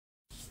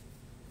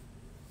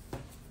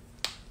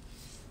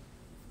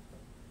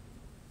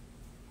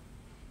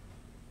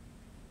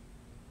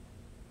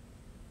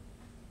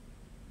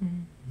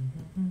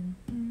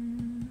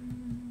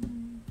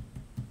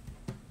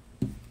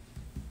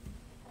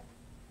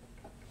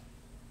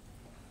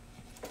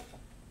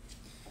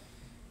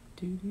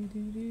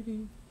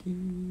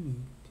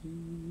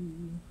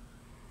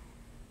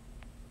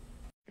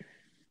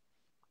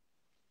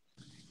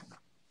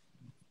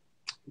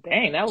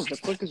Dang, that was the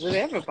quickest it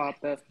ever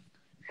popped up.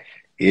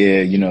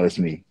 Yeah, you know it's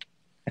me.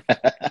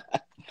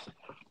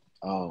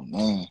 Oh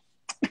man,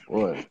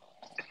 boy,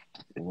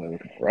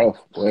 rough,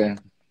 boy.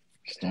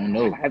 Just don't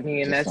know. I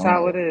mean, Just that's don't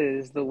how know. it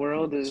is. The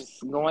world is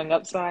going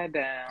upside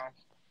down.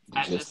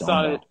 I Just just don't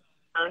saw know. that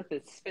Earth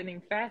is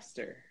spinning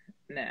faster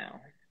now,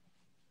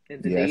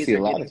 and the Yeah, I days see a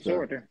are lot getting of stuff.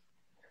 shorter.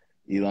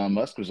 Elon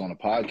Musk was on a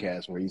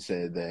podcast where he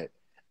said that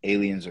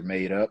aliens are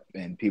made up,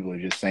 and people are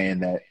just saying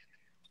that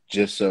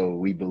just so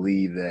we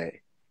believe that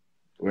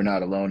we're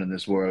not alone in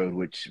this world,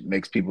 which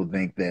makes people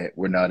think that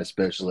we're not as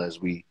special as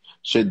we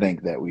should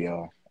think that we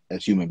are,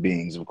 as human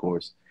beings, of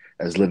course,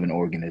 as living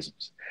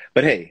organisms.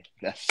 But hey,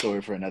 that's a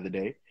story for another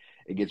day.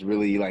 It gets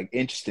really like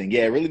interesting.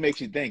 Yeah, it really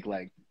makes you think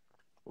like,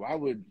 why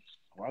would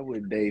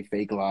they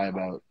fake lie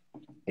about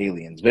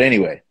aliens? But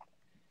anyway,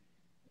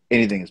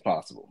 anything is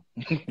possible,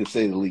 to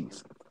say the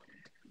least.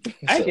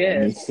 I So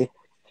guess.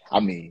 I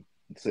mean,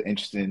 it's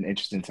an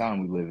interesting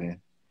time we live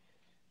in.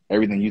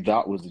 Everything you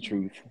thought was the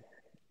truth,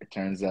 it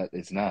turns out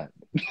it's not.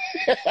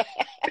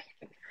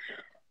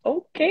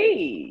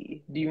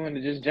 Okay. Do you want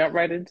to just jump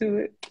right into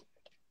it?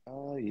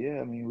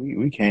 Yeah, I mean,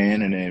 we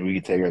can, and then we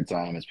can take our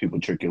time as people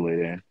trickle it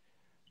in.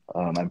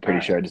 I'm All pretty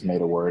right. sure I just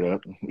made a word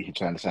up. You're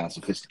trying to sound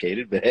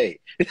sophisticated, but hey.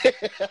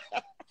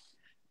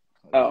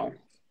 Oh,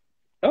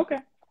 okay.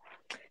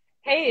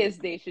 Hey, it's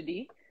Dashia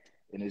D,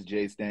 And it's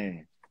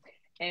JStan.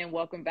 and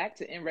welcome back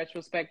to In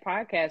Retrospect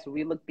Podcast, where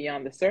we look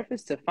beyond the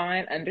surface to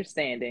find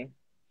understanding.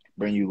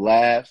 Bring you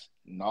laughs,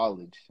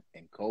 knowledge,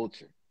 and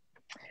culture.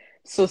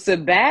 So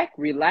sit back,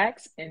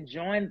 relax, and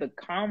join the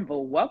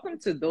convo. Welcome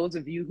to those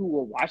of you who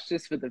will watch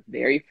this for the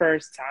very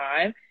first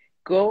time.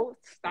 Go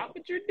stop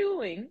what you're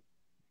doing,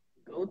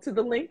 go to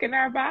the link in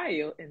our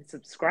bio, and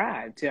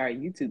subscribe to our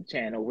YouTube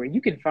channel where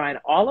you can find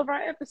all of our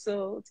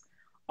episodes,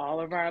 all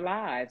of our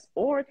lives.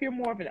 Or if you're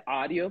more of an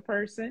audio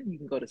person, you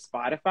can go to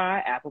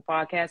Spotify, Apple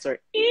Podcasts, or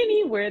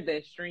anywhere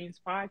that streams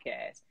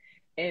podcasts.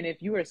 And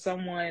if you are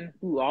someone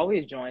who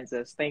always joins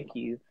us, thank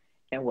you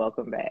and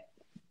welcome back.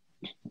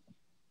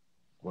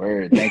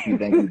 Word. Thank you,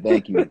 thank you,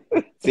 thank you.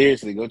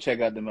 Seriously, go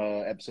check out them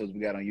episodes we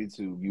got on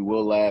YouTube. You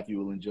will laugh. You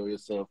will enjoy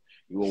yourself.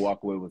 You will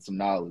walk away with some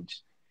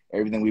knowledge.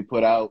 Everything we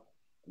put out,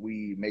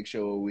 we make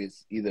sure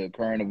it's either a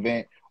current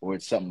event or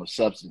it's something of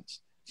substance,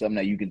 something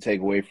that you can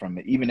take away from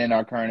it. Even in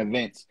our current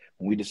events,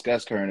 when we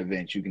discuss current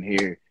events, you can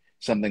hear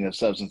something of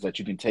substance that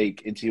you can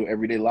take into your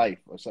everyday life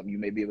or something you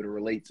may be able to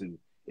relate to.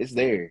 It's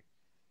there.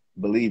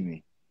 Believe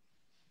me.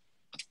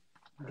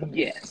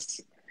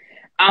 Yes.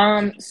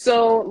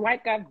 So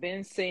like I've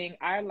been saying,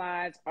 our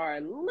lives are a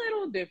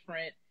little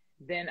different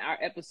than our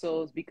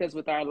episodes because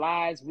with our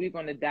lives, we're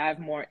going to dive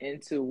more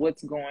into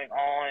what's going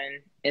on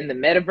in the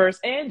metaverse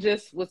and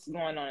just what's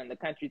going on in the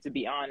country, to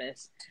be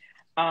honest,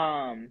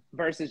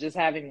 versus just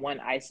having one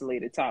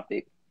isolated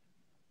topic.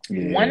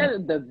 One Yeah.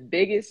 of the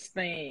biggest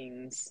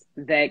things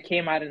that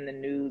came out in the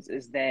news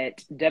is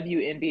that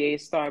WNBA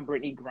star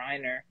Britney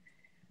Griner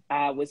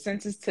was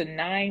sentenced to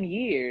 9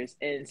 years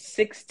and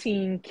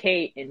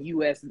 16K in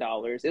US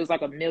dollars. It was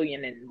like a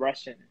million in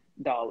Russian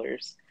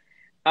dollars,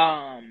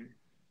 um,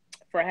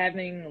 for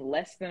having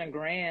less than a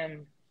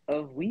gram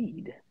of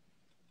weed.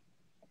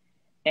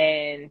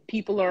 And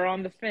people are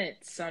on the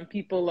fence. Some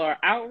people are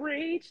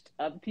outraged.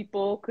 Other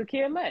people could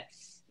care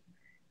less.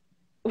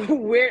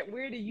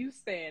 Where do you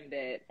stand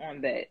at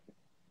on that?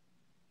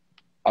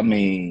 I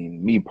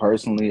mean, me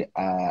personally,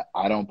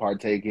 I don't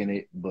partake in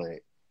it, but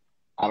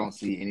I don't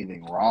see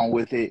anything wrong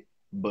with it.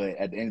 But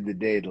at the end of the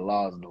day, the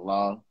law is the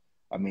law.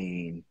 I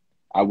mean,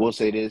 I will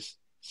say this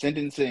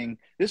sentencing,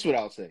 this is what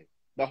I'll say.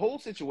 The whole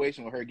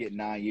situation with her getting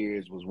 9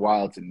 years was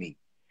wild to me,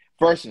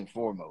 first and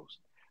foremost,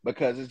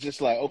 because it's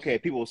just like, okay,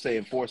 people will say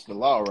enforce the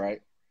law,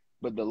 right?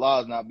 But the law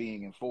is not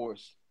being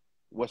enforced.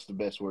 What's the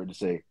best word to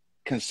say?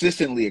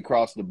 Consistently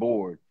across the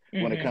board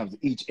when it Mm-hmm. comes to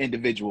each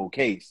individual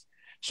case.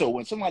 So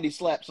when somebody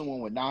slaps someone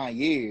with 9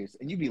 years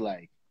and you be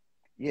like,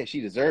 yeah,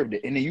 she deserved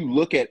it. And then you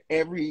look at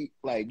you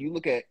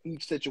look at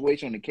each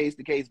situation on a case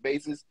to case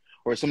basis,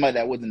 or somebody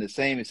that was in the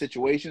same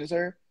situation as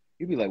her,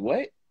 you'd be like,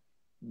 what?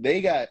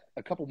 They got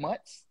a couple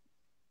months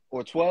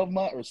or 12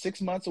 months or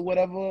 6 months or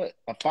whatever,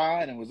 a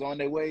fine and was on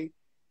their way.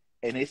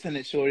 And they sent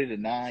it shorty to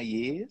 9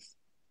 years.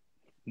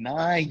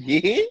 9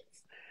 years?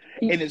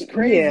 And it's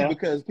crazy Yeah.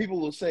 because people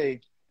will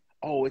say,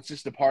 oh, it's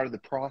just a part of the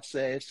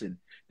process and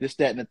this,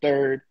 that, and the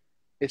third.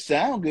 It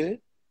sounds good,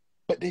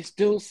 but they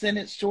still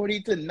sentenced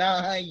shorty to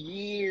 9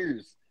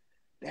 years.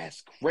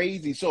 That's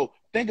crazy. So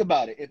think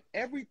about it. If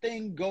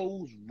everything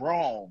goes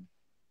wrong,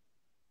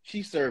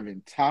 she's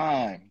serving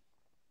time,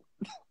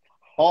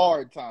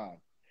 hard time.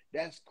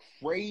 That's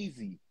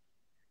crazy.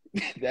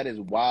 That is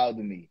wild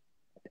to me.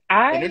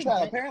 And I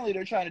don't. apparently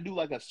they're trying to do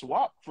like a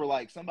swap for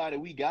like somebody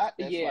we got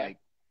that's Yeah. like,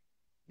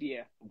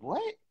 Yeah.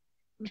 what?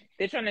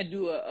 They're trying to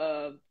do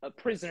a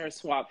prisoner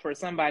swap for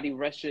somebody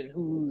Russian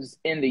who's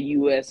in the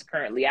U.S.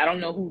 currently. I don't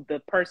know who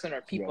the person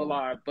or people Yo,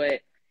 are, but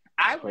it's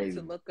I went to crazy.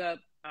 look up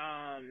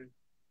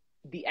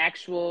the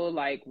actual,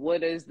 like,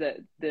 what is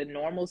the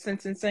normal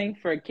sentencing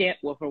for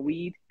for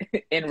weed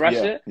in Yeah,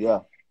 Russia. yeah.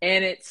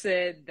 And it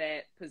said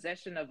that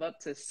possession of up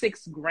to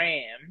 6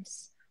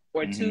 grams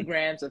or Mm-hmm. 2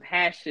 grams of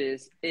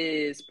hashish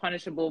is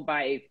punishable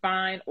by a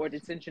fine or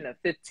detention of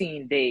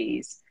 15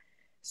 days.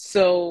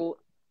 So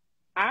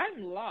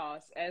I'm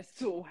lost as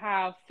to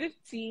how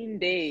 15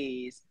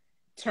 days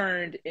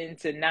turned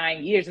into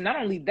 9 years. And not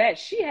only that,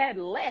 she had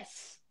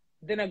less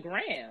than a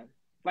gram.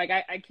 Like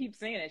I keep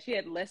saying that she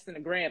had less than a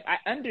gram. I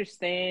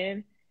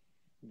understand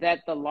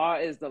that the law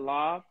is the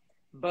law,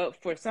 but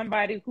for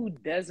somebody who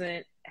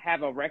doesn't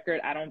have a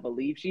record, I don't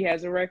believe she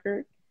has a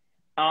record.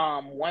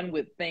 One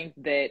would think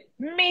that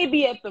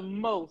maybe at the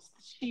most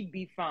she'd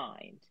be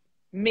fined,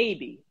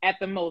 maybe at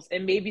the most,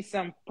 and maybe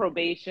some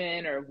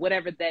probation or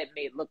whatever that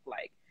may look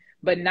like.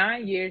 But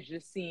 9 years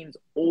just seems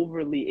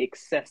overly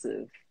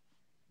excessive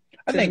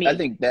I to think I me.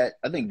 think that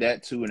I think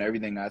that too, and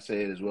everything I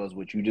said as well as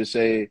what you just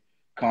said,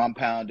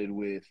 compounded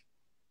with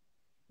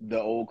the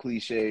old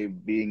cliche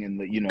being in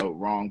the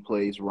wrong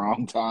place,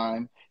 wrong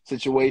time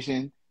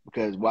situation.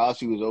 Because while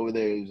she was over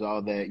there, there was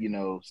all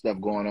that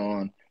stuff going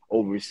on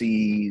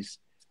overseas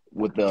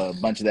with a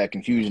bunch of that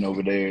confusion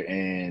over there,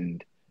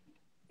 and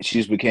she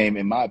just became,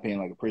 in my opinion,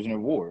 like a prisoner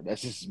of war.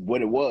 That's just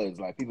what it was.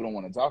 Like, people don't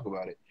want to talk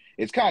about it.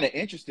 It's kind of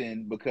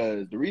interesting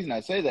because the reason I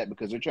say that,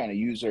 because they're trying to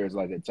use her as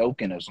like a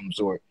token of some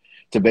sort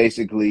to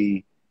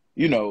basically,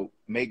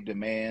 make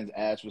demands,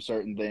 ask for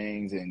certain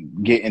things,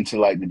 and get into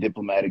like the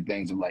diplomatic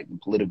things of like the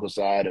political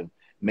side of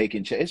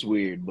making. It's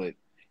weird, but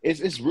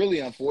it's really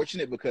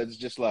unfortunate because it's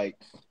just like,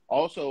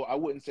 also, I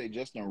wouldn't say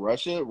just in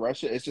Russia.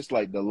 It's just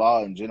like the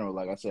law in general.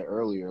 Like I said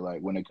earlier,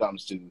 like when it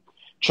comes to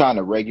trying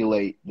to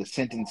regulate the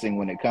sentencing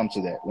when it comes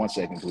to that. 1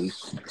 second,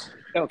 please.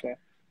 Okay.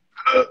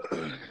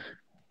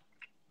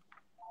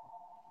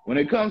 When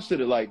it comes to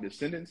the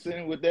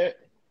sentencing with that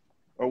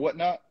or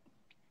whatnot,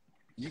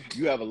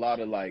 you have a lot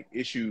of like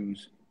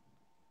issues.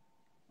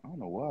 I don't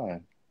know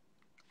why.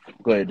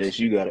 Go ahead, Dash.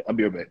 You got it. I'll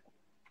be right back.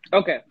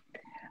 Okay.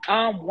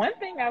 One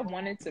thing I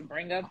wanted to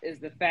bring up is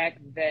the fact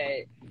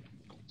that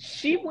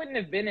she wouldn't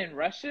have been in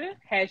Russia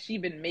had she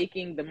been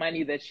making the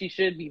money that she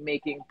should be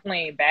making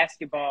playing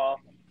basketball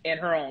in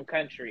her own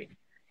country.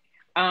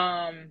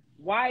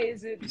 Why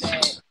is it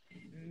that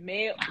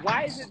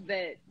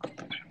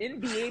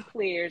NBA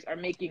players are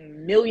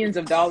making millions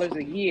of dollars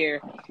a year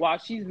while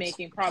she's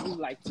making probably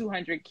like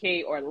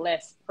 200K or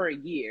less per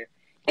year?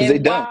 Because they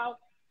And dunk. while,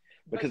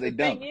 but Because they the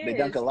thing dunk. They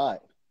dunk a is,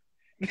 lot.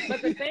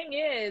 but the thing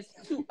is,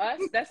 to us,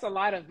 that's a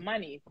lot of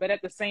money. But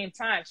at the same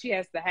time, she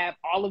has to have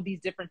all of these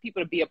different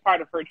people to be a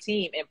part of her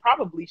team. And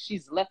probably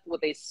she's left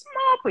with a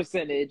small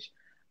percentage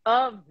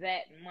of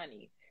that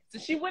money. So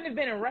she wouldn't have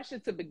been in Russia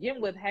to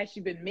begin with had she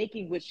been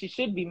making what she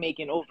should be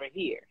making over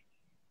here.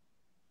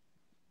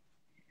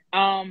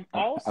 I mean,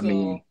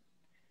 Also,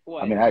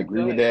 what? I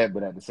agree Go with ahead. that,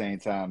 but at the same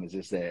time, it's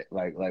just that,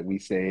 like we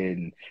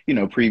said,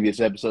 in previous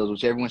episodes,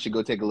 which everyone should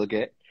go take a look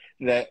at,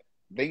 that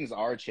things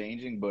are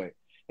changing. But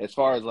as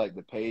far as like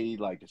the pay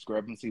like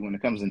discrepancy when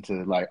it comes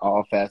into like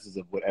all facets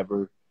of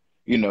whatever,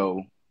 you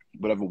know,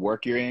 whatever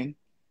work you're in,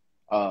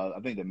 I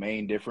think the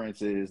main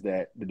difference is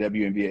that the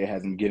WNBA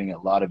hasn't getting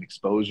a lot of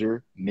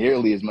exposure,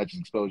 nearly as much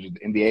exposure as the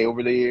NBA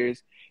over the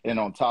years. And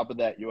on top of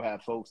that, you'll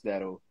have folks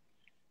that'll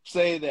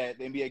say that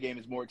the NBA game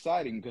is more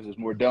exciting because there's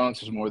more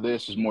dunks, there's more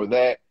this, there's more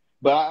that.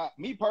 But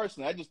me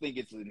personally, I just think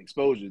it's an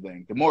exposure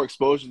thing. The more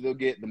exposure they'll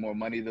get, the more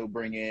money they'll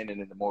bring in, and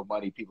then the more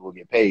money people will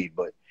get paid.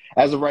 But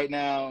as of right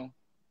now,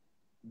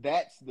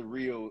 that's the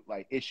real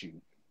like issue.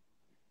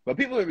 But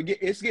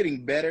it's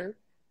getting better,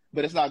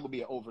 but it's not going to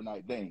be an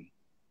overnight thing.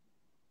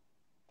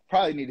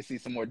 Probably need to see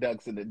some more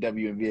dunks in the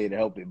WNBA to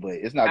help it, but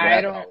it's not going to I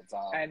happen don't. all the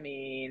time. I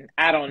mean,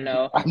 I don't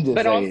know. I'm just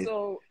But saying.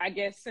 also, I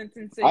guess I still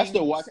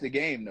sentencing. watch the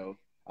game though.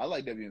 I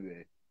like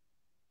WNBA.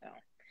 No.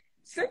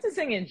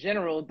 Sentencing in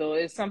general, though,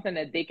 is something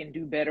that they can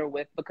do better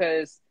with,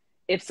 because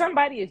if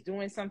somebody is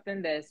doing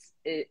something that's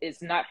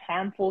is not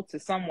harmful to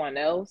someone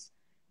else,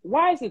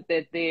 why is it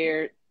that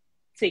they're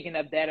taking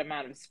up that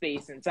amount of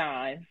space and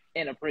time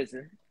in a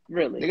prison? They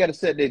Really? got to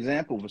set the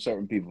example for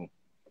certain people.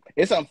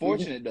 It's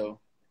unfortunate though.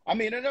 I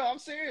mean, no, I'm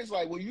serious.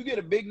 Like when you get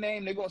a big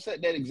name, they're gonna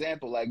set that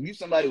example. Like you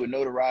somebody with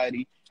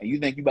notoriety, and you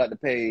think you about to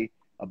pay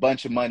a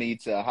bunch of money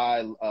to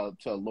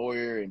to a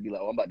lawyer and be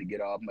like, "Oh, I'm about to get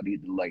off. I'm about to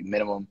get the like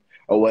minimum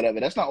or whatever."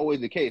 That's not always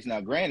the case.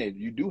 Now, granted,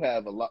 you do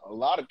have a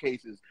lot of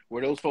cases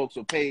where those folks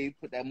will pay,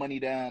 put that money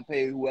down,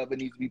 pay whoever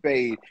needs to be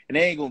paid, and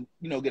they ain't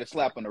gonna get a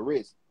slap on the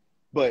wrist.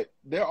 But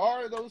there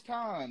are those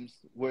times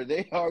where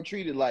they are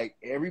treated like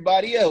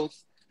everybody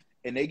else,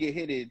 and they get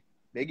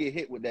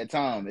hit with that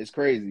time. It's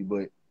crazy,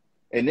 but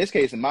in this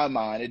case, in my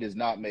mind, it does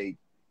not make.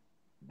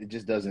 It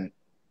just it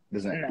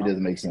No.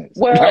 doesn't make sense.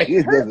 Well, Like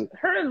it doesn't.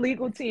 her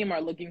legal team are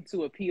looking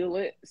to appeal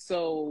it.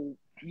 So,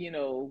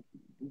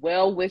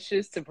 well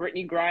wishes to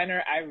Britney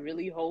Griner. I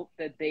really hope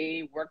that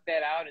they work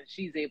that out and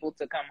she's able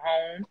to come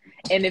home.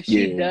 And if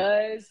she Yeah,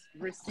 does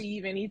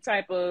receive any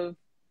type of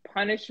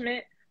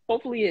punishment,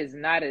 hopefully it's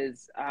not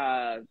as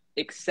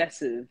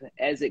excessive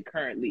as it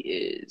currently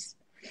is.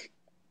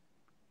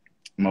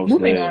 Most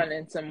Moving dead. on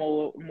into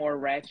more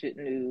ratchet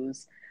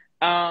news.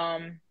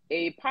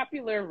 A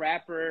popular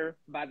rapper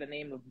by the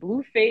name of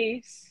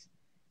Blueface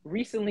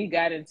recently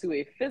got into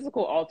a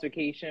physical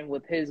altercation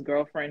with his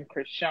girlfriend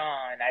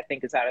Chrisean, I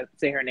think is how to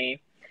say her name.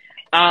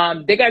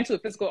 They got into a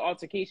physical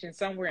altercation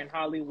somewhere in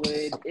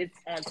Hollywood. It's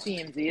on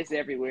TMZ. It's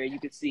everywhere. You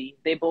could see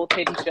they both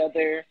hit each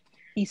other.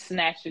 He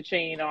snatched the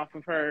chain off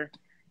of her,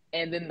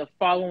 and then the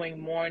following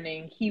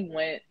morning, he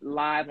went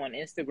live on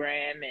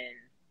Instagram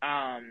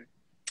and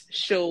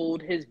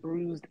showed his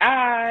bruised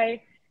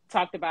eye.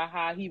 Talked about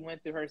how he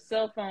went through her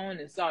cell phone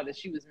and saw that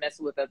she was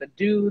messing with other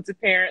dudes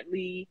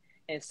apparently,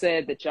 and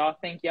said that y'all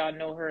think y'all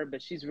know her,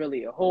 but she's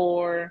really a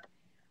whore.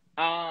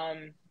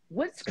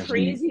 What's That's deep.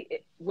 crazy,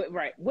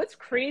 right? What's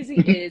crazy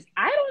is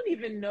I don't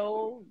even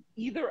know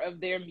either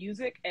of their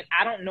music, and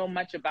I don't know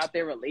much about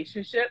their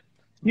relationship.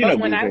 You know But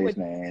when I Blueface, would,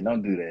 man.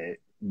 Don't do that.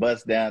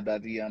 Bust down,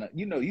 Tatiana.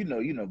 You know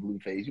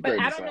Blueface. You've but heard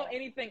I the don't know song.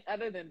 anything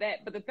other than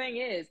that. But the thing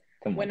is,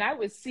 Come when on. I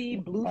would see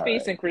All Blueface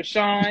right. and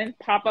Chrisean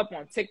pop up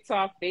on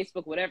TikTok,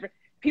 Facebook, whatever,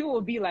 people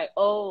would be like,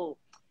 "Oh,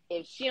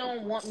 if she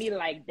don't want me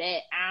like that,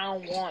 I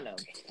don't want him."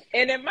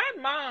 And in my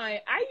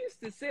mind, I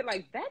used to say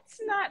like, "That's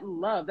not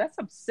love. That's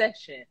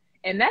obsession."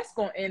 And that's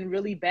going to end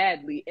really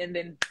badly. And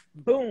then,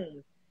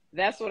 boom,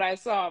 that's what I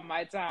saw on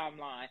my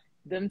timeline.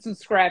 Them two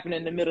scrapping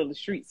in the middle of the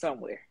street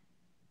somewhere.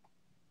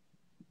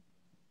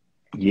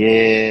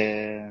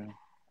 Yeah.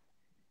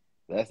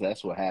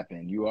 That's what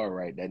happened. You are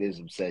right. That is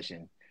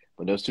obsession.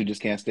 But those two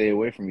just can't stay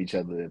away from each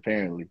other,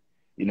 apparently.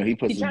 You know, he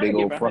puts He his trying to big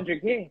give old her front.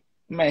 100K.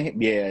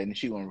 Man, yeah, and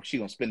she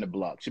gonna spin the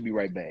block. She'll be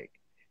right back.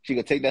 She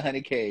gonna take the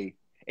 100K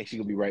and she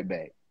gonna be right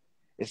back.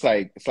 It's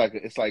like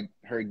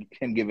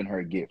him giving her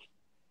a gift,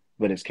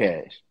 but it's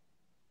cash.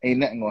 Ain't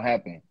nothing gonna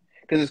happen.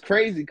 Because it's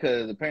crazy.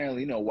 Because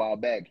apparently, a while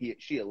back,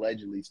 she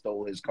allegedly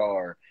stole his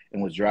car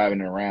and was driving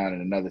it around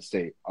in another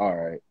state. All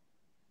right,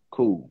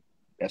 cool,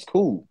 that's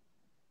cool.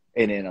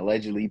 And then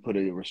allegedly put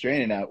a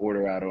restraining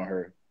order out on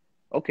her.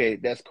 Okay,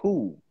 that's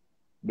cool.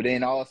 But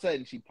then all of a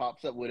sudden she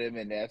pops up with him,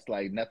 and that's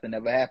like nothing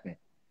ever happened.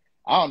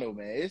 I don't know,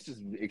 man. It's just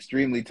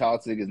extremely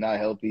toxic. It's not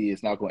healthy.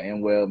 It's not going to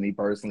end well. Me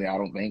personally, I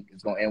don't think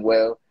it's going to end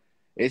well.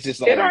 It's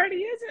just It like already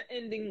isn't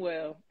ending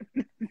well.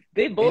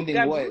 They both ending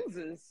got what?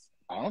 bruises.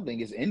 I don't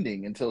think it's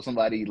ending until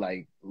somebody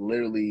like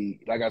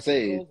literally, like I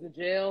said, Goes to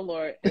jail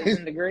or is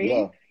in the yeah,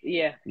 grave.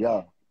 Yeah.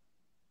 yeah.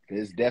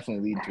 It's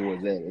definitely leading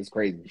towards that. It's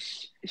crazy.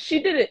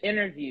 She did an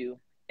interview,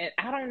 and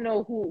I don't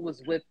know who it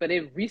was with, but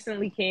it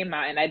recently came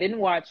out, and I didn't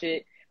watch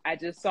it. I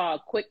just saw a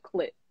quick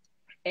clip.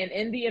 And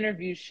in the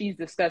interview, she's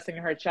discussing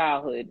her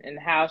childhood and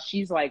how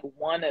she's like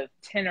one of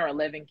 10 or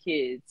 11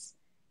 kids,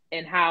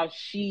 and how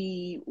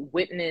she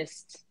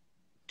witnessed,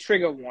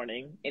 trigger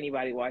warning,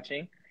 anybody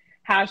watching,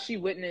 how she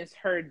witnessed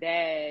her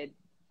dad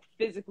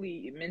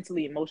physically,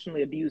 mentally,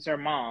 emotionally abuse her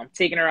mom,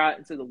 taking her out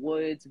into the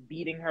woods,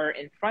 beating her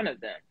in front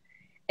of them.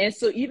 And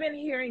so, even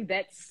hearing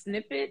that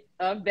snippet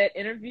of that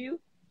interview,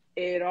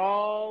 it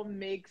all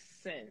makes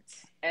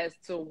sense as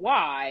to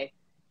why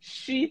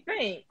she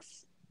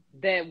thinks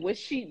that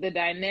the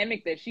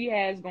dynamic that she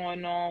has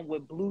going on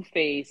with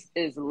Blueface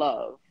is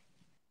love.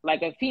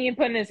 Like, if he ain't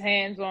putting his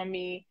hands on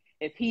me,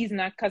 if he's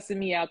not cussing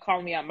me out,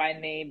 calling me out my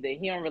name, then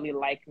he don't really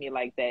like me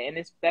like that,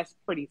 and that's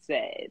pretty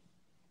sad.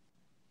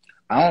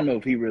 I don't know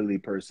if he really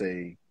per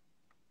se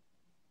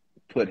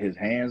put his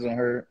hands on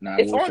her. Now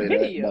I It's will on say that, but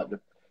video.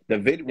 the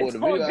video, It's the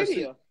video on I see,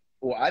 video.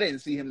 well, I didn't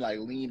see him like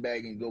lean back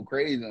and go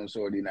crazy on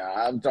Shorty. Now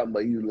I'm talking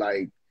about you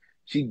like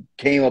she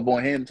came up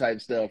on him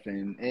type stuff,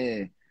 and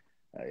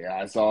yeah,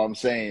 that's all I'm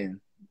saying.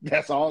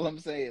 That's all I'm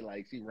saying.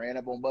 Like she ran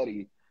up on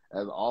Buddy.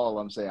 That's all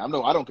I'm saying. I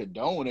don't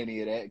condone any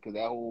of that because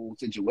that whole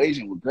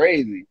situation was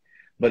crazy,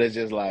 but it's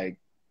just like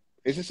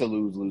it's just a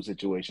lose-lose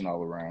situation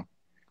all around.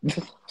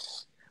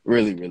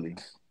 Really, really.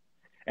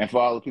 And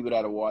for all the people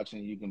that are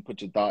watching, you can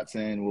put your thoughts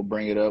in. We'll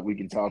bring it up. We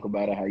can talk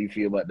about it. How you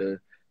feel about the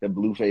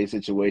Blueface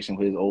situation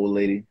with his old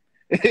lady?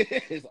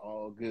 It's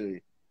all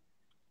good.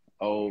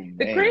 Oh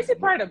The man, crazy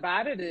part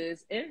about it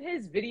is in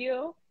his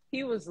video,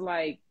 he was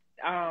like,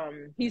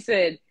 he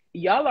said,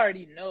 y'all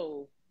already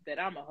know that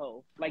I'm a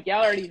hoe. Like,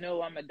 y'all already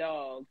know I'm a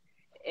dog,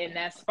 and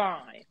that's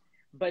fine.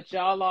 But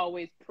y'all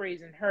always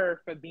praising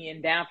her for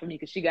being down for me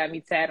because she got me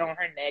tatted on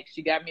her neck.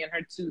 She got me on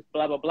her tooth,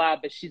 blah, blah, blah,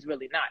 but she's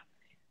really not.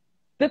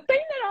 The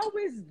thing that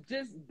always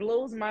just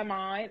blows my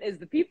mind is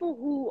the people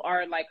who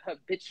are like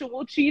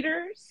habitual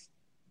cheaters.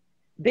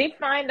 They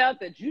find out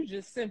that you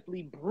just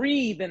simply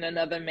breathe in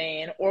another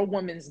man or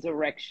woman's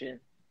direction,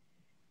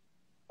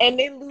 and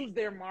they lose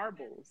their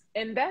marbles.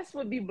 And that's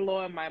what be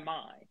blowing my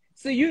mind.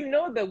 So you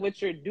know that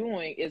what you're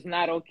doing is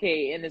not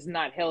okay and is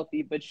not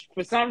healthy, but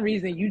for some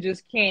reason you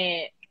just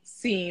can't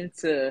seem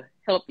to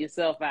help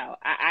yourself out.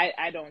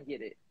 I don't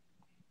get it.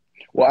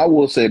 well, I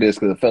will say this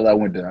because a fella I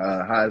went to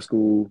high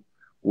school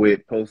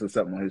with posted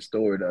something on his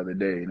story the other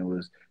day, and it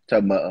was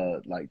talking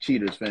about like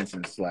cheaters, for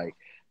instance. Like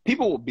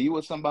people will be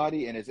with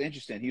somebody, and it's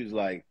interesting. He was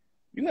like,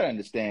 "You gotta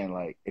understand,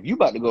 like if you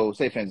about to go,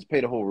 say, for instance,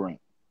 pay the whole rent,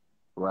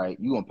 right?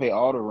 You gonna pay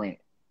all the rent,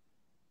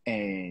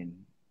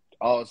 and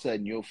all of a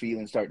sudden your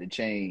feelings start to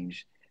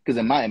change Because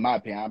in my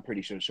opinion, I'm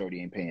pretty sure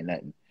Shorty ain't paying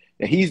nothing.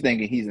 And he's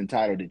thinking he's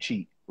entitled to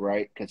cheat,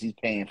 right? Because he's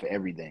paying for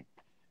everything,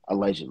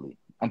 allegedly.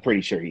 I'm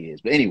pretty sure he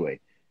is. But anyway,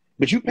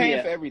 but you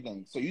paying for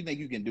everything, so you think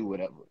you can do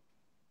whatever.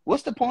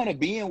 What's the point of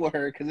being with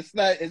her? Because it's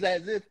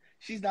as if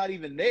she's not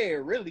even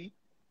there, really.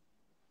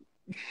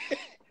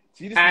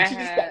 She's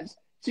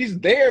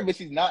there, but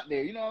she's not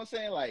there. You know what I'm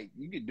saying? Like,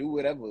 you can do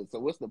whatever. So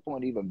what's the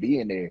point of even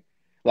being there?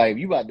 Like, if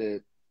you about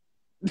to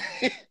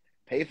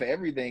pay for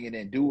everything and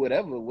then do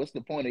whatever, what's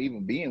the point of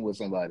even being with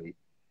somebody?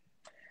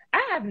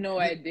 I have no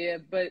idea.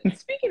 But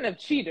speaking of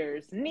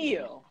cheaters,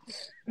 Neyo.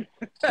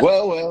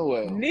 Well.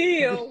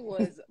 Neyo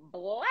was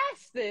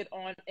blasted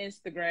on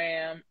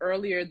Instagram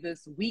earlier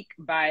this week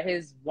by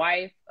his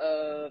wife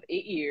of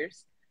 8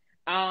 years.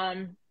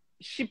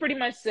 She pretty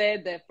much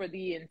said that for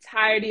the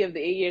entirety of the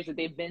 8 years that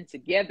they've been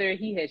together,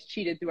 he has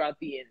cheated throughout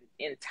the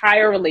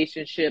entire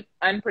relationship,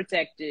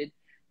 unprotected,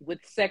 with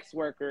sex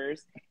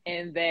workers,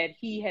 and that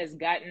he has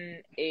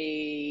gotten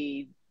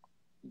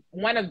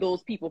one of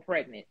those people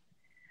pregnant.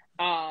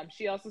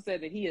 She also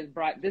said that he has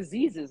brought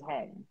diseases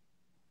home.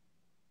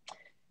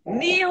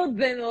 Neyo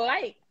then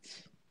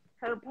liked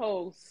her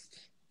post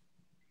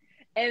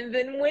and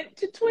then went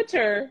to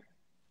Twitter.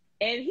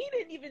 And he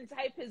didn't even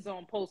type his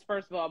own post,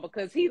 first of all,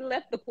 because he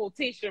left the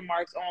quotation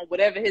marks on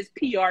whatever his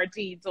PR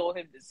team told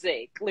him to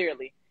say,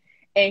 clearly.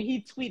 And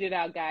he tweeted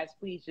out, guys,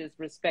 please just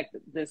respect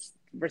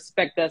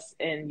us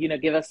and,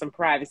 give us some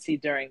privacy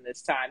during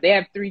this time. They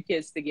have 3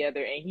 kids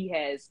together, and he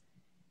has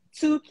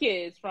 2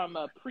 kids from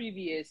a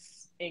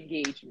previous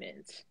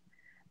engagement.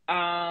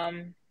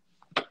 Y'all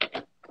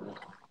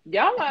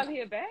out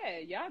here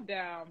bad. Y'all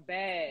down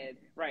bad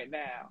right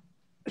now.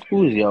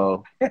 Who's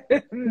y'all?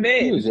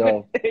 Men. Who's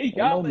y'all?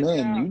 Y'all no,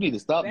 man. You need to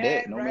stop bad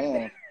that. No, right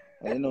man.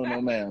 Ain't no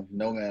ma'am.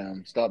 No,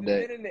 ma'am. Stop the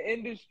that. men in the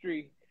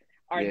industry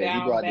are He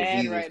down brought bad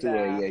diseases right to now.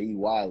 her. Yeah, he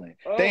wilding.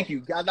 Oh. Thank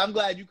you, guys. I'm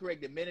glad you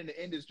corrected men in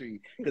the industry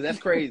because that's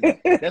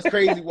crazy. That's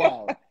crazy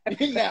wild.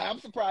 Now, I'm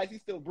surprised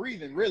he's still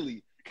breathing,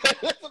 really.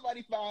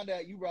 Somebody found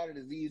out you brought a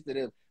disease to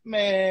them.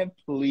 Man,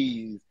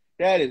 please.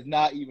 That is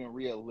not even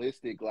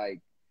realistic.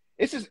 Like,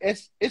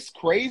 it's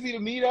crazy to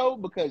me, though,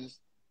 because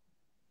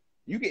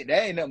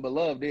that ain't nothing but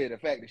love there. The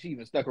fact that she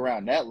even stuck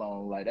around that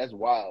long, like, that's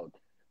wild.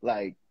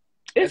 Like,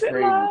 is it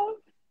crazy. love?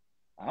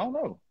 I don't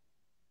know.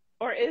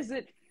 Or is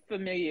it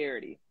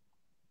familiarity?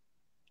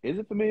 Is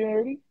it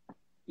familiarity?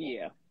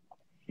 Yeah.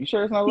 You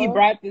sure it's not love? He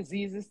brought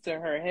diseases to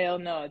her. Hell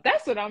no.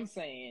 That's what I'm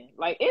saying.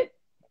 Like,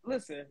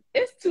 listen,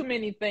 it's too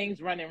many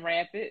things running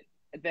rampant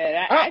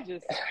that I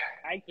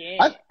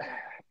can't.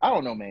 I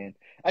don't know, man.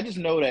 I just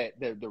know that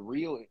the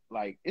real,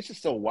 like, it's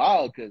just so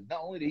wild because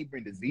not only did he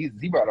bring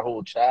diseases, he brought a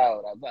whole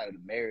child outside of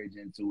the marriage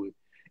into it.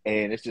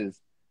 And it's just,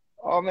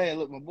 oh, man,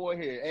 look, my boy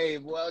here. Hey,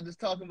 boy, I was just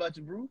talking about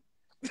you, bro.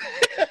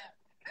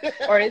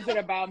 Or is it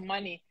about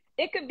money?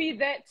 It could be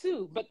that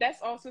too, but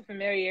that's also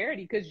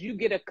familiarity because you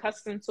get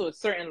accustomed to a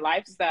certain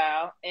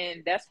lifestyle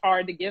and that's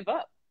hard to give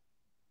up.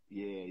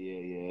 Yeah.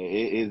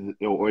 It is,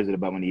 or is it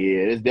about money?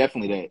 Yeah, it's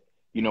definitely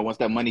that. Once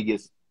that money you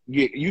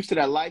get used to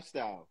that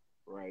lifestyle,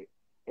 right?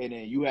 And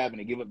then you having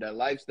to give up that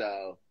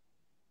lifestyle,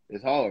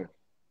 it's hard.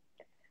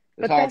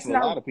 It's hard for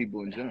a lot of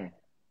people in general.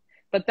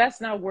 But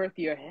that's not worth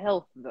your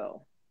health,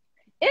 though.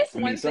 It's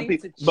one thing to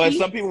cheat. But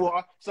some people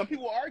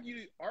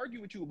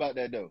argue with you about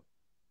that, though.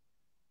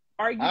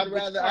 I'd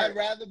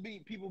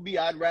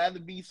rather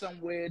be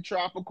somewhere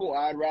tropical.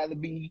 I'd rather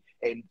be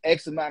an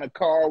X amount of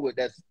car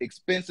that's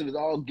expensive as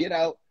all get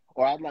out,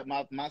 or I'd like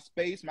my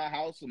space, my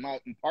house, or my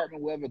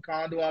apartment, whatever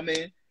condo I'm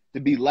in, to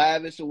be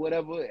lavish or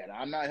whatever. And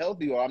I'm not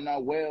healthy or I'm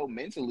not well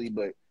mentally,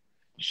 but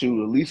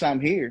shoot, at least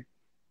I'm here.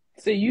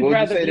 So you'd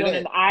rather be on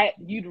an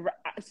island.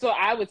 So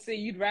I would say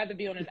you'd rather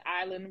be on an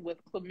island with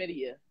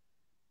chlamydia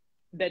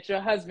that your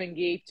husband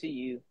gave to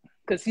you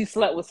because he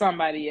slept with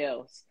somebody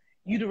else.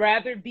 You'd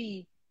rather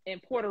be in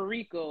Puerto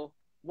Rico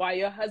while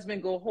your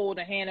husband go hold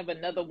the hand of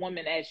another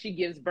woman as she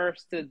gives birth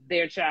to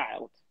their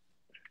child.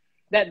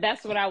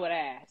 That's what I would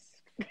ask.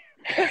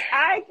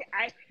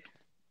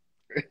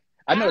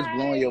 I know it's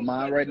blowing your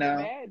mind right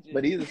now,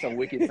 but these are some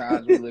wicked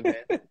times we live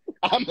in.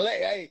 I'm like,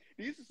 hey,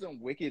 these are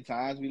some wicked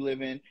times we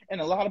live in, and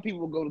a lot of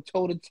people will go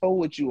toe to toe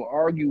with you or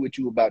argue with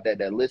you about that.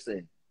 That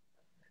listen,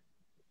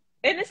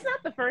 and it's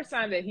not the first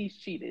time that he's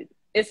cheated.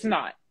 It's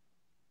not.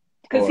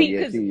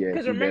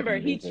 Because remember,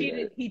 he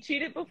cheated. He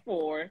cheated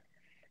before.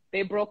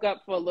 They broke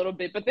up for a little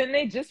bit, but then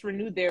they just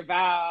renewed their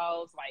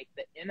vows like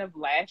the end of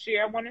last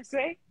year, I want to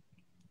say.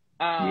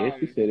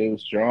 She said it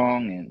was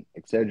strong and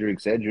et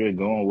cetera,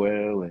 going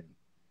well, and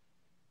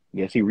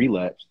yes, he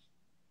relapsed.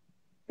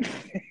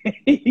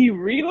 He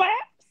relapsed?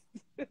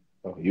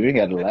 Oh, you ain't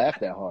got to laugh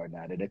that hard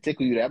now. Did it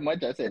tickle you that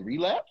much? I said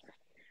relapse?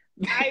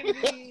 I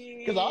mean,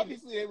 because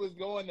obviously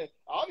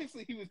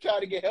he was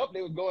trying to get help.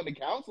 They was going to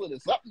counseling or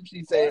something.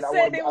 She said,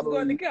 they was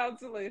going to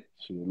counseling.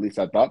 At least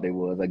I thought they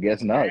was. I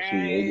guess not.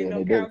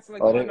 No counseling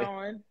going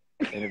on.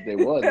 And if they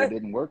was, it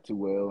didn't work too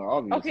well.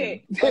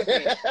 Obviously.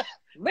 Okay.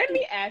 Let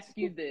me ask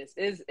you this: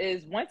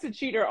 Is once a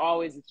cheater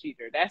always a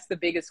cheater? That's the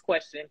biggest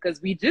question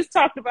because we just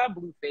talked about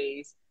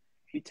Blueface.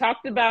 We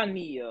talked about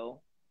Neyo.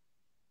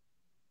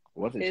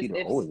 Once a Is cheater,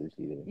 if always a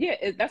cheater.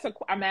 yeah,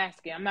 I'm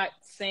asking. I'm not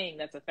saying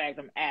that's a fact.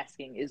 I'm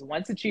asking. Is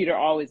once a cheater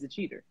always a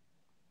cheater?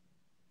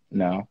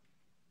 No,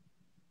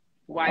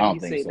 Why I do don't you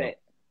think say so. that?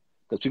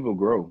 Because people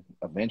grow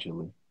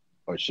eventually,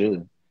 or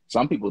should.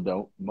 Some people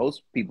don't.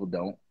 Most people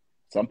don't.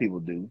 Some people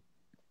do.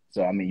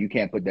 So I mean, you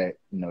can't put that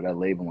that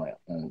label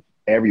on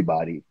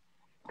everybody.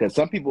 Because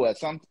some people at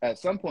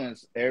some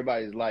points,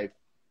 everybody's life,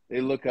 they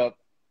look up.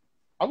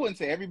 I wouldn't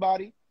say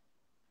everybody,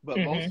 but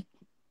Mm-hmm. most.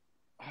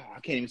 I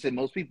can't even say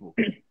most people.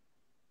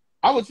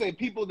 I would say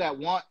people that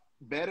want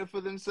better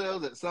for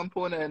themselves at some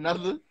point or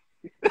another.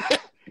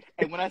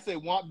 And when I say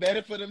want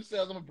better for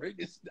themselves, I'm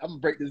gonna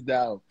break this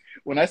down.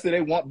 When I say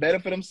they want better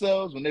for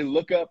themselves, when they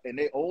look up and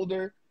they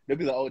older, they'll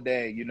be like, "Oh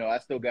dang, I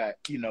still got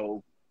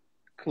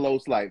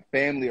close like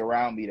family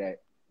around me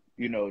that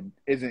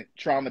isn't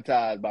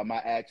traumatized by my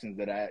actions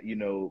that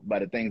by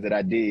the things that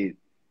I did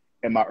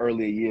in my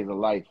earlier years of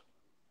life."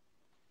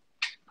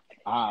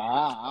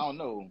 I don't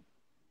know.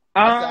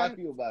 That's how I Um,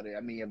 feel about it.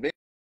 I mean,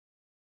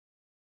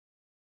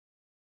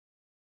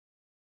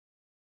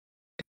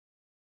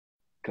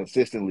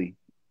 consistently,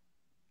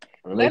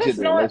 let relationship us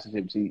to know.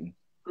 relationship cheating.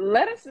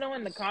 Let us know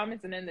in the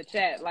comments and in the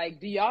chat. Like,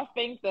 do y'all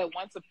think that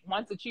once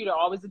a cheater,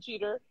 always a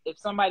cheater? If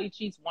somebody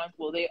cheats once,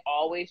 will they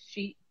always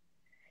cheat?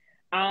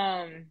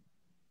 Um,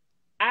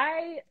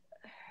 I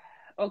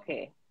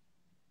okay.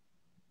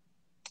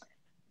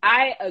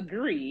 I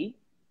agree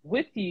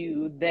with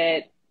you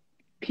that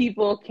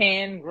people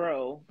can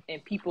grow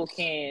and people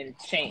can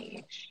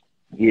change.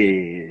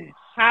 Yeah.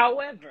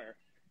 However,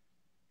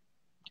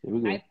 Here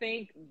we I go.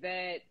 think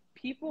that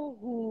people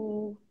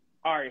who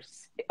are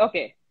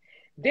okay,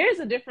 there's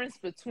a difference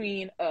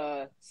between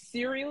a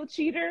serial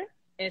cheater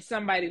and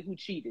somebody who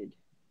cheated.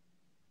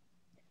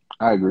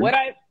 I agree. What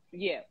I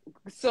yeah,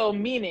 so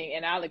meaning,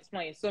 and I'll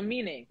explain. So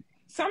meaning,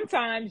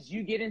 sometimes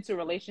you get into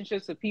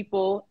relationships with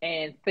people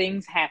and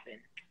things happen.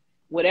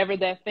 Whatever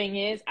that thing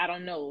is, I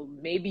don't know.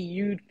 Maybe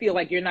you feel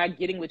like you're not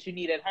getting what you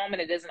need at home,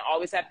 and it doesn't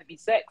always have to be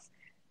sex.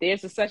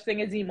 There's a such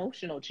thing as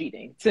emotional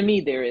cheating. To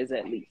me, there is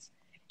at least.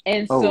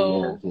 And Oh yes,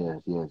 so,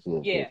 yes, yes, yes,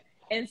 yes. yeah.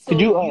 And Could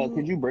so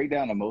you break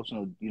down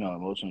emotional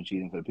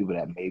cheating for the people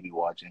that may be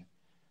watching?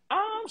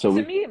 So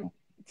to we me,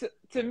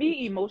 to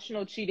me,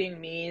 emotional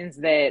cheating means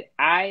that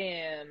I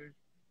am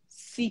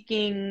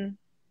seeking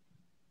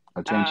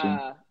attention.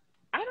 I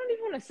don't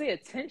even want to say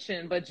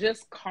attention, but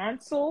just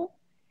console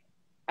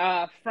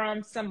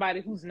from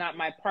somebody who's not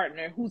my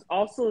partner, who's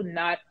also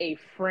not a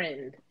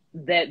friend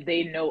that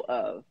they know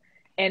of.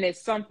 And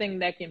it's something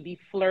that can be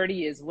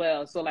flirty as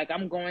well. So, like,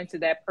 I'm going to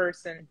that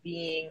person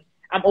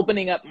I'm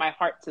opening up my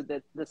heart to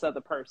this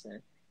other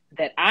person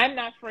that I'm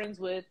not friends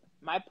with,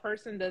 my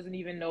person doesn't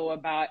even know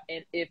about.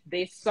 And if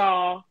they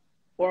saw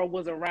or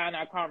was around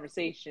our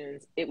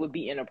conversations, it would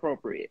be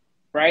inappropriate.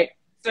 Right.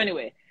 So,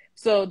 anyway,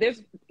 so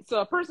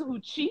a person who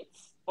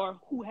cheats or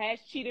who has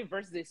cheated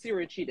versus a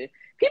serial cheater.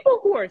 People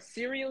who are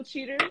serial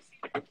cheaters,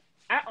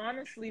 I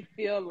honestly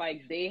feel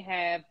like they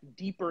have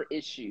deeper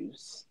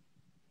issues,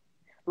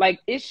 like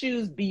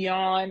issues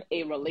beyond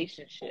a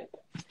relationship.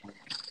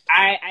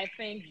 I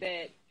think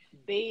that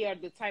they are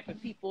the type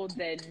of people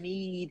that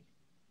need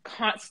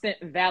constant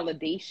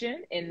validation,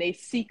 and they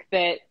seek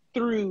that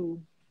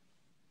through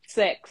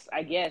sex,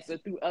 I guess, or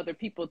through other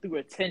people, through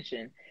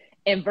attention.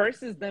 And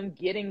versus them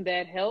getting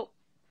that help,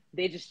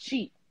 they just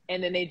cheat.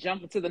 And then they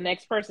jump into the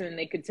next person and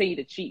they continue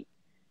to cheat.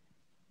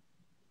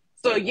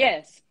 So,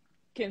 yes,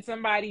 can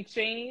somebody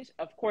change?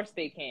 Of course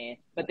they can,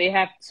 but they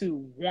have to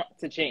want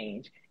to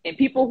change. And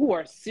people who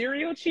are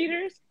serial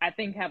cheaters, I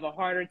think, have a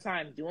harder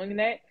time doing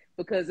that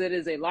because it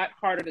is a lot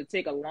harder to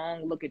take a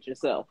long look at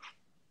yourself.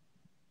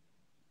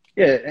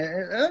 Yeah,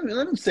 and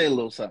let me say a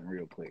little something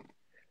real quick.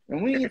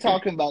 And we ain't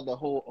talking about the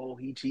whole, oh,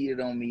 he cheated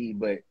on me,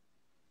 but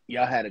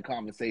y'all had a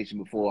conversation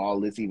before all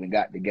this even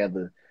got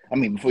together. I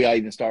mean, before y'all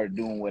even started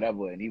doing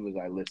whatever, and he was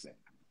like, "Listen,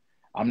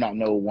 I'm not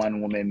no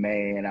one woman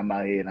man. I'm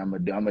out here and I'm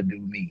gonna do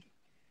me."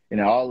 And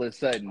then all of a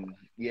sudden,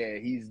 yeah,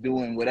 he's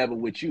doing whatever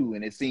with you,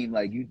 and it seemed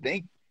like you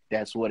think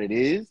that's what it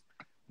is,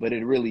 but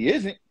it really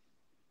isn't.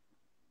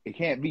 It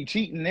can't be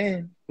cheating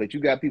then, but you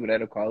got people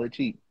that'll call it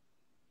cheating.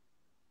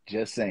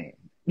 Just saying.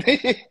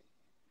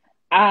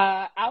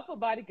 Alpha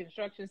Body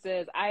Construction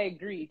says, I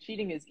agree.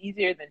 Cheating is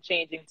easier than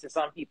changing to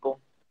some people.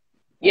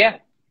 Yeah,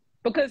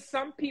 because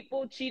some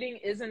people cheating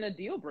isn't a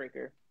deal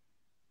breaker.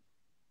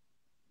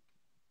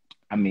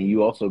 I mean,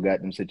 you also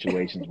got them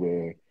situations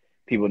where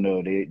people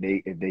know they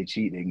if they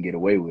cheat, they can get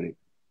away with it.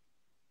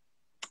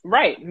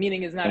 Right,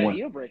 meaning it's not And a when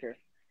deal breaker.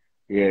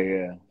 yeah,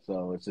 yeah.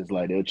 So it's just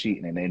like they're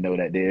cheating and they know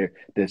that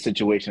the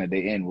situation that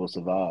they in will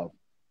survive.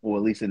 Or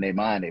at least in their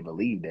mind they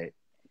believe that.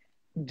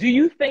 Do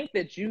you think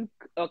that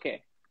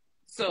okay,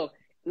 so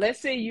let's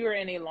say you're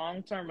in a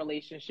long-term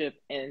relationship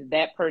and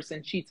that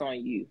person cheats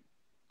on you.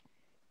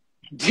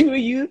 Do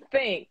you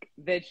think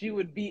that you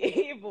would be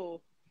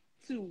able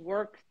to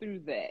work through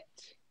that?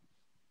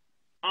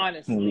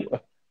 Honestly.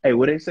 Hey,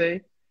 what they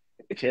say?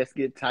 Chest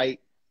get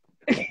tight,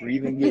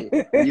 breathing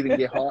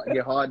get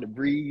hard to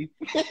breathe.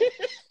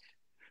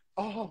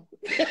 Oh,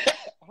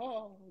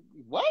 oh,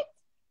 what?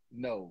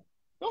 No.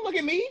 Don't look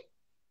at me.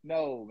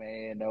 No,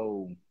 man,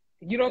 no.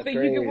 You don't That's think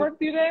you can crazy. work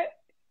through that?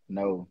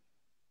 No.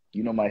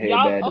 You know my head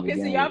Y'all, bad to okay, so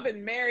begin y'all with.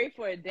 been married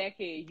for a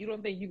decade. You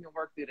don't think you can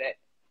work through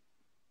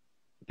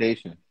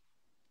Station.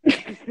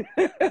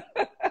 that?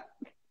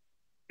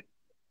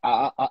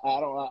 I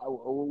don't.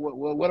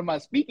 What am I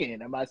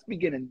speaking? Am I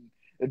speaking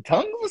in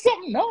tongues or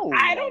something? No,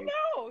 I don't like.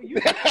 know. You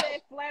just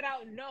said flat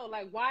out no.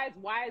 Like, why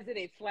is it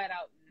a flat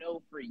out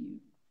no for you?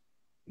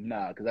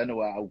 Nah,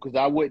 because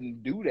I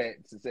wouldn't do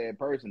that to say a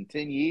person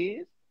 10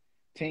 years.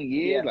 10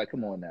 years, Yeah. like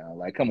come on now,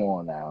 like come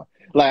on now.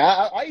 Like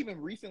I even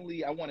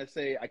recently, I want to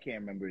say I can't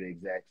remember the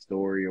exact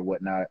story or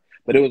whatnot,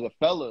 but it was a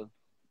fella,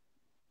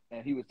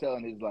 and he was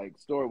telling his like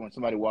story when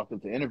somebody walked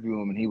up to interview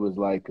him, and he was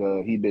like,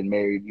 he'd been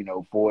married,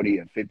 40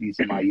 and 50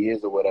 some odd years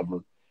or whatever,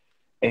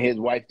 and his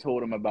wife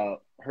told him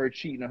about her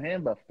cheating on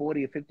him about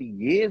 40 or 50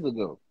 years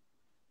ago,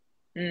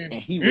 and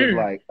he was Mm.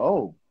 like,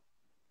 oh,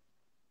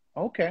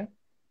 okay,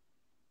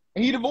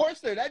 and he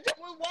divorced her. That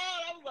just went wild.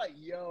 I was like,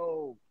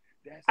 yo,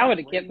 that's I would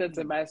have kept that to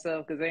crazy.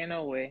 myself because ain't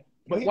no way.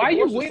 But he Why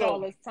you divorced her, wait all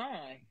so this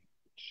time?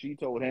 she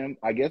told him,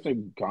 I guess her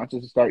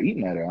conscience start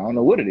eating at her. I don't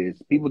know what it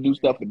is. People do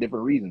stuff for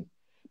different reasons.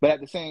 But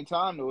at the same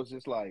time, though, it's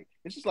just like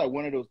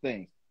one of those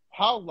things.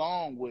 How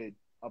long would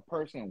a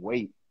person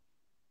wait?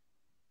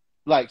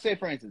 Like, say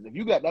for instance, if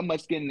you got that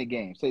much skin in the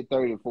game, say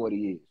 30 or 40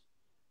 years,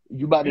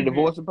 you about to Mm-hmm.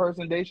 divorce a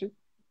person, Daisha?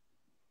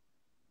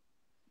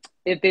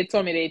 If they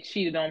told me they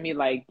cheated on me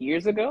like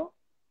years ago,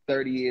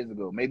 30 years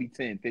ago, maybe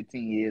 10,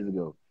 15 years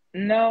ago.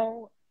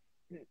 no,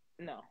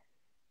 no.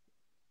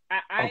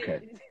 I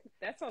Okay.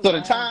 that's a So the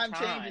long time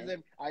changes.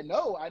 time. I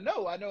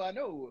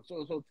know.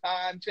 So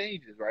time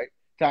changes, right?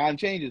 Time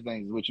changes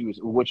things. What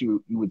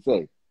you would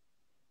say?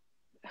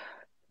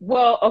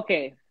 Well,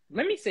 okay.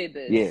 Let me say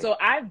this. Yeah. So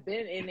I've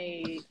been in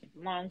a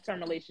long-term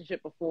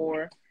relationship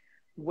before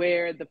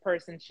where the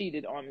person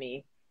cheated on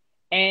me.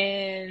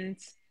 And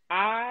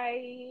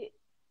I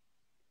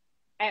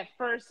at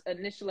first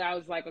initially I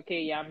was like,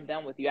 okay, yeah, I'm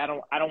done with you. I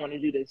don't want to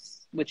do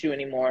this with you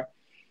anymore.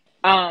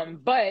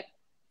 But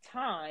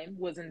time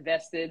was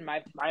invested,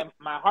 my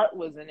heart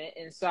was in it,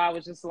 and so I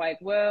was just like,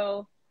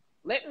 well,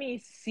 let me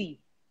see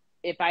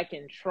if I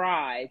can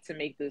try to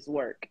make this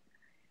work.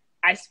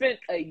 I spent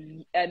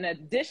an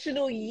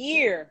additional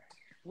year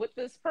with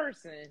this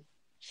person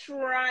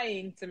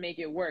trying to make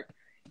it work.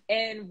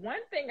 And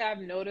one thing I've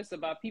noticed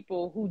about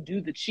people who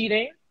do the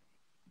cheating,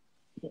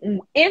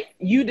 if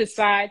you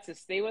decide to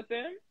stay with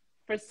them,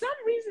 for some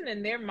reason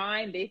in their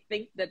mind, they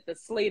think that the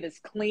slate is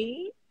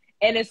clean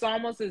and it's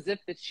almost as if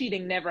the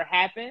cheating never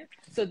happened.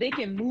 So they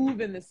can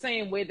move in the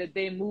same way that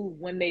they moved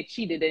when they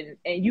cheated.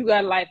 And you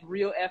got life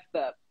real effed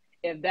up.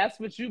 If that's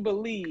what you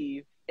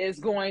believe is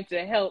going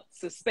to help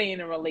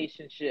sustain a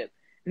relationship.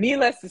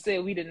 Needless to say,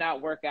 we did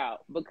not work out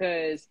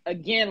because,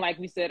 again, like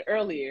we said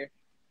earlier,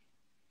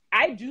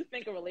 I do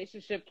think a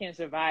relationship can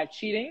survive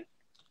cheating,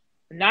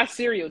 not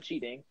serial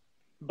cheating,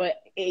 but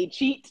a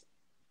cheat.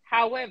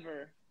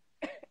 However,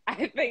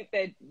 I think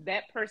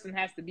that person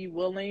has to be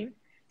willing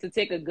to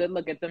take a good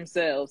look at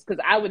themselves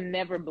because I would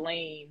never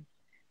blame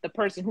the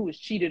person who was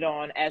cheated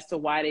on as to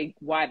why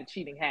the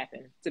cheating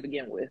happened to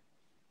begin with.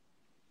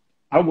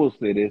 I will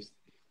say this.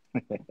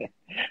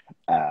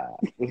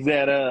 Is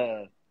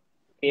that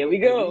Here we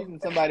the go. reason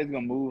somebody's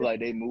gonna move like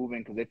they moving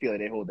because they feel like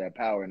they hold that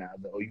power now.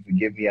 Like, oh, you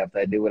forgive me after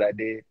I did what I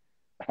did.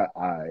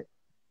 I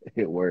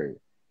hit word.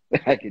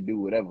 I can do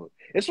whatever.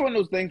 It's one of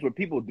those things where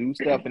people do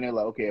stuff and they're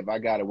like, okay, if I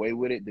got away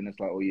with it, then it's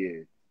like, oh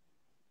yeah,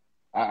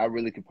 I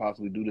really could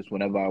possibly do this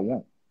whenever I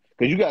want.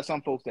 Because you got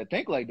some folks that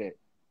think like that.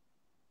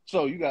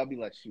 So you gotta be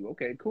like, shoot,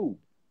 okay, cool.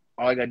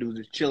 All I gotta do is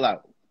just chill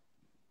out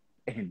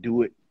and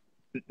do it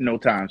no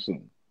time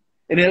soon,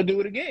 and they'll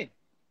do it again.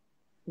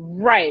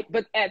 Right.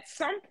 But at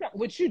some point,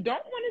 what you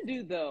don't want to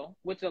do though,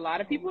 which a lot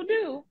of people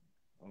do,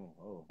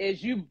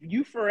 is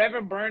you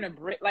forever burn a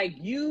bridge. Like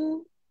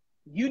you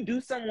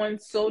do someone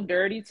so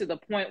dirty to the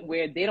point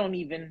where they don't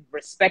even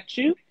respect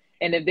you.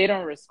 And if they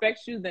don't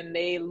respect you, then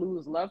they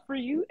lose love for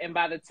you. And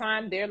by the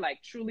time they're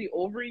like truly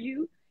over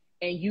you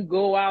and you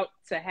go out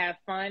to have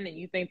fun and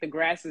you think the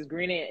grass is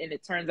greener and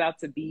it turns out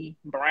to be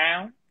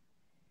brown,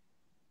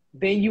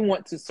 then you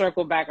want to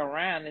circle back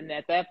around. And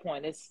at that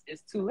point, it's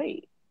too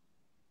late.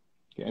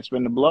 Can't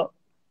spin the block.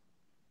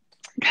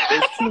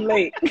 It's too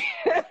late.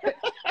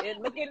 And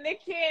look at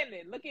Nick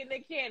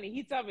Cannon.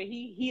 He told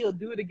me he'll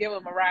do it again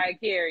with Mariah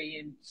Carey,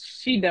 and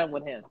she done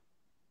with him.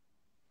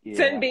 Yeah,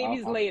 10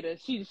 babies later,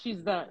 she's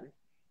done.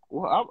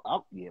 Well,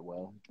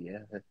 yeah.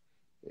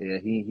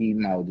 He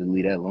might as well just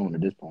leave that alone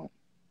at this point.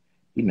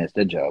 He messed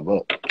that job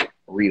up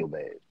real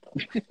bad.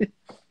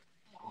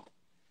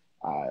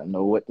 I don't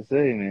know what to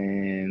say,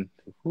 man.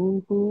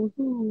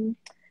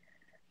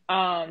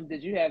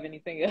 Did you have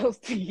anything else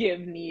to give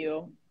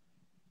Neyo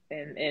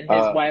and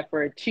his wife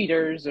for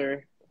cheaters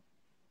or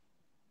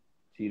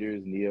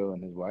cheaters, Neyo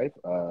and his wife?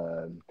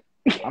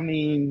 I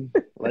mean,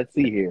 let's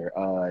see here.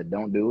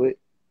 Don't do it.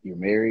 You're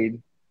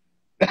married.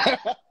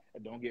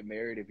 Don't get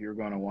married if you're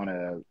going to want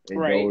to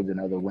indulge in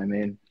other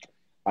women.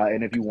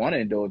 And if you want to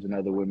indulge in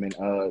other women,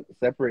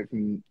 separate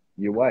from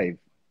your wife.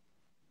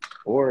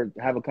 or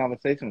have a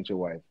conversation with your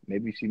wife.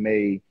 Maybe she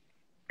may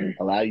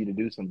allow you to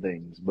do some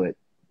things, but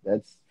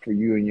that's for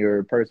you and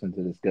your person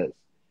to discuss.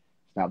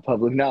 It's not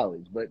public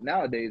knowledge. But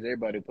nowadays,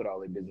 everybody put all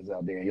their business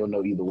out there, and you'll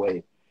know either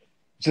way.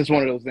 It's just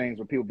one of those things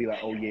where people be like,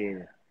 "Oh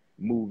yeah,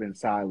 move in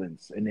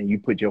silence," and then you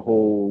put your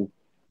whole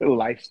little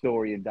life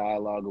story and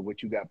dialogue of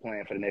what you got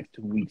planned for the next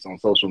 2 weeks on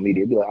social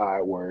media. Be like, "All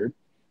right, word,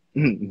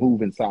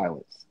 move in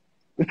silence."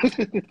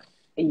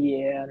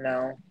 Yeah,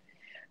 no.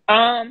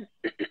 Um,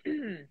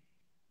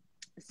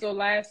 so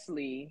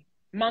lastly,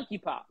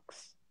 monkeypox.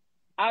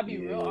 I'll be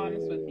real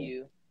honest with Yeah,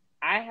 you.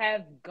 I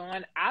have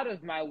gone out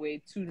of my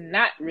way to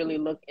not really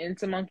look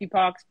into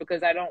monkeypox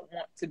because I don't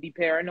want to be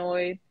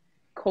paranoid.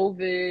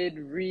 COVID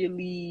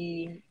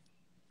really,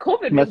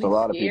 COVID messed a really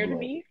lot of scared people up.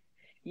 me.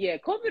 Yeah,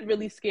 COVID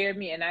really scared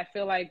me, and I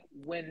feel like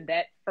when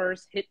that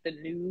first hit the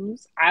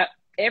news,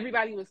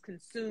 everybody was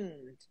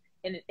consumed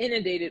and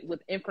inundated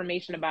with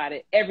information about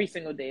it every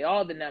single day,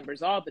 all the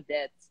numbers, all the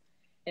deaths.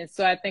 And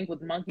so I think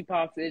with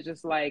monkeypox, it's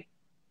just like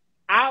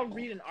I'll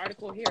read an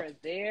article here or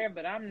there,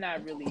 but I'm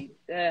not really.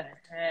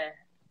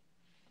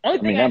 Only I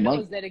thing mean, I that know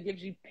monk. is that it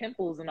gives you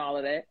pimples and all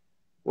of that.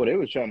 Well, they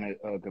were trying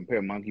to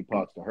compare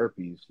monkeypox to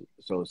herpes.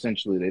 So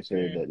essentially, they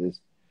said Mm. that this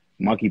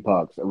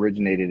monkeypox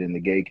originated in the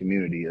gay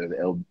community or the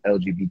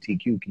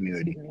LGBTQ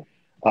community,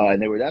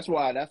 and they were that's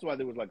why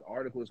there was like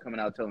articles coming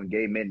out telling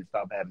gay men to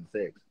stop having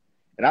sex,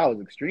 and I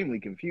was extremely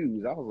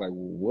confused. I was like,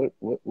 well,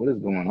 what is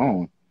going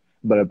on?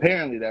 But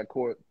apparently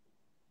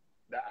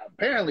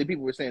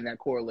people were saying that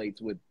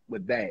correlates with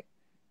that,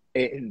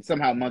 and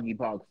somehow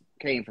monkeypox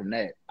came from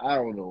that. I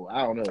don't know.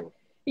 I don't know.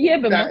 Yeah,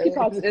 but That,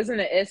 monkeypox isn't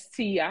an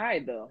STI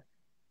though.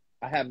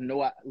 I have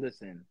no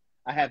listen.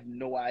 I have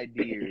no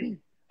idea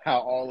how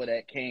all of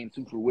that came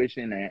to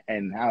fruition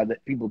and how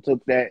that people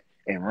took that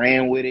and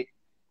ran with it.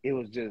 It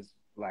was just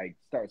like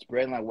start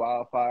spreading like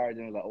wildfire. And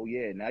it was like, oh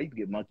yeah, now you can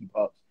get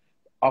monkeypox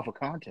off of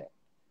contact.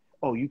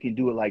 Oh, you can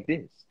do it like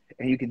this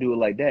and you can do it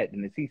like that.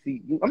 And the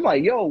CC, I'm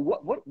like, yo,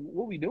 what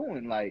we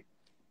doing? Like,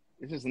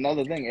 it's just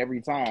another thing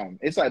every time.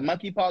 It's like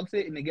monkeypox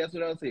hit, and then guess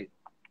what else hit?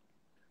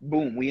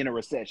 Boom, we in a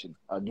recession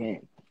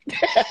again.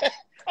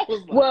 I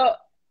was like, Well,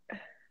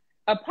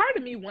 a part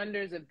of me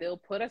wonders if they'll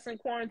put us in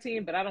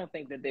quarantine, but I don't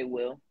think that they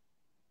will.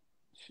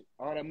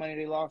 all that money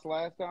they lost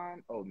last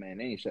time. Oh man,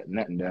 they ain't shutting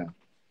nothing down.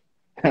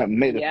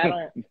 may Yeah, I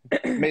the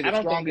don't. may I the don't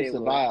think strongest they will.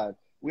 survive.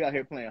 We out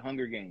here playing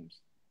Hunger Games.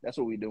 That's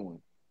what we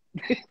doing.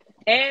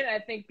 And I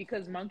think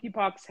because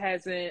monkeypox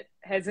hasn't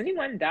has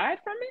anyone died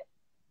from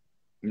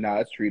it? Nah,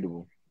 it's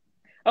treatable.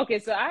 Okay,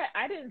 so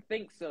I didn't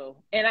think so,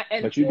 and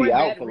But you for be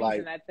out that for life.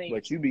 reason, I think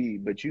But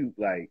you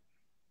like.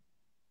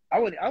 I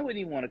wouldn't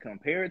even want to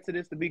compare it to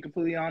this to be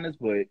completely honest.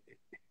 But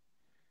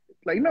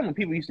like, remember when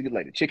people used to get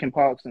like the chicken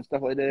pox and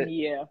stuff like that?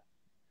 yeah.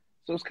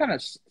 So it's kind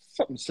of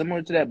something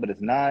similar to that, but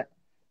it's not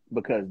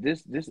because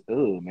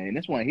oh man,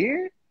 this one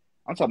here.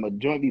 I'm talking about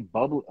joint be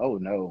bubble. Oh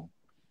no,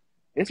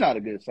 it's not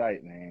a good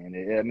sight, man.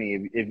 I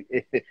mean,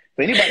 if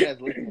for anybody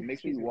that's listening, make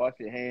sure Excuse you me. wash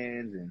your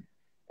hands, and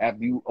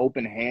after you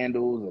open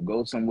handles or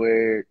go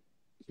somewhere,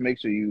 just make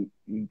sure you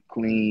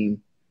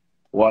clean,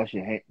 wash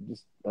your hands.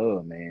 Just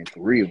oh man,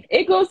 for real.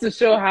 It goes to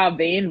show how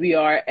vain we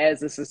are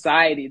as a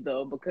society,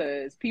 though,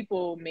 because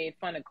people made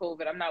fun of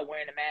COVID. I'm not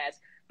wearing a mask,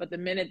 but the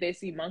minute they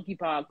see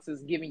monkeypox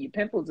is giving you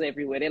pimples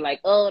everywhere, they're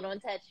like, "Oh, don't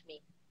touch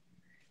me."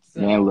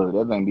 Man, So look,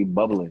 that thing be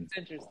bubbling. it's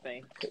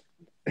interesting.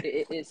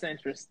 It's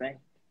interesting.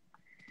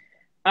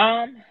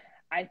 Um,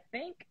 I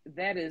think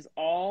that is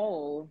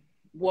all.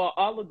 Well,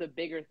 all of the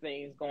bigger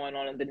things going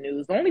on in the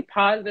news. The only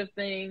positive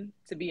thing,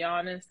 to be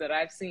honest, that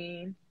I've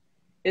seen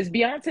is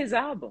Beyonce's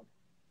album.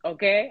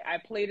 Okay, I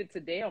played it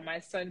today on my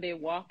Sunday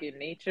walk in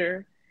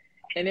nature,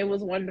 and it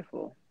was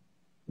wonderful.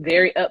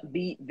 Very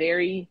upbeat,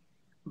 very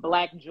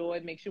black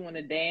joy, makes you want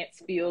to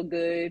dance, feel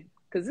good.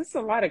 Because there's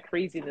a lot of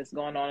craziness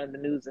going on in the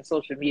news and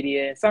social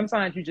media. And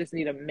sometimes you just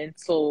need a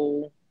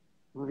mental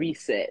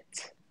reset.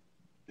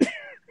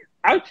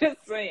 I'm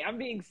just saying, I'm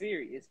being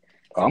serious.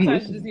 I'm Sometimes you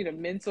just listening. need a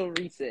mental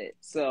reset.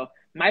 So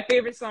my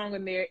favorite song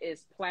in there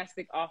is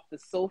Plastic Off the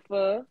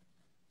Sofa.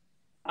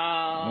 Oh,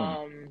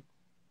 Um,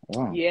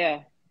 wow.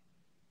 yeah,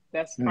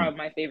 that's Hmm. probably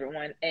my favorite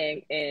one.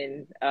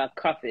 And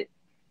Cuff It.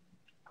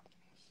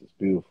 It's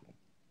beautiful.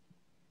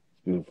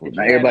 It's beautiful. Did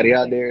Now you have everybody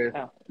out anything? there,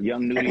 Oh.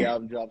 Young Nudie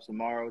album drops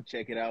tomorrow.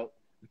 Check it out.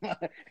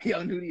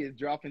 Young Nudie is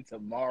dropping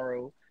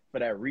tomorrow for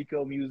that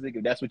Rico music.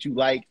 If that's what you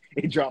like,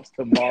 it drops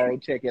tomorrow.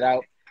 Check it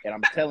out. And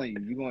I'm telling you,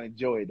 you're gonna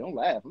enjoy it. Don't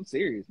laugh. I'm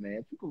serious,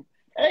 man. People,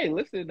 hey,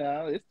 listen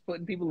now. It's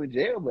putting people in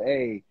jail, but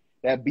hey,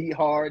 that beat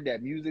hard,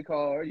 that music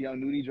hard. Young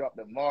Nudie dropped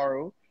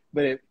tomorrow.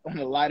 But on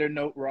a lighter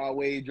note, Raw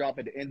Wave drop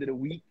at the end of the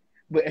week.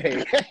 But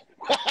hey,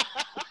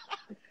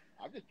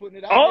 I'm just putting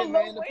it out Oh, there,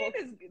 man.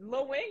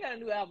 Lil Wayne got a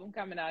new album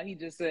coming out. He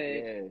just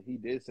said, Yeah, he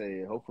did say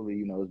it.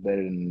 Hopefully, it's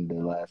better than the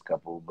last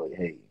couple. But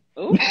hey,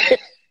 "Ooh."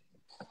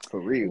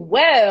 for real.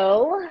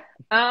 Well,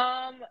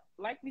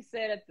 like we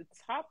said at the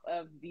top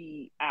of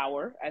the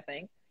hour, I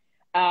think,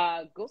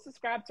 go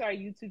subscribe to our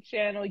YouTube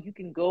channel. You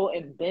can go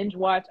and binge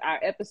watch our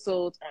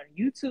episodes on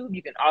YouTube.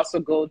 You can also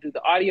go do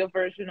the audio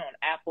version on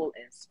Apple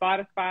and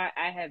Spotify.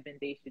 I have been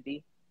Dashia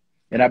D.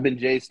 And I've been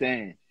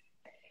JStan.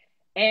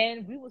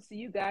 And we will see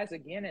you guys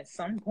again at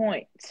some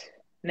point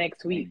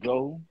next week. And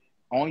go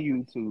on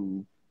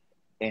YouTube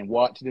and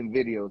watch them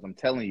videos. I'm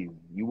telling you,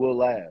 you will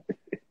laugh.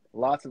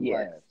 Lots of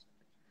laughs.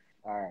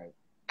 All right.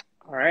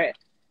 All right.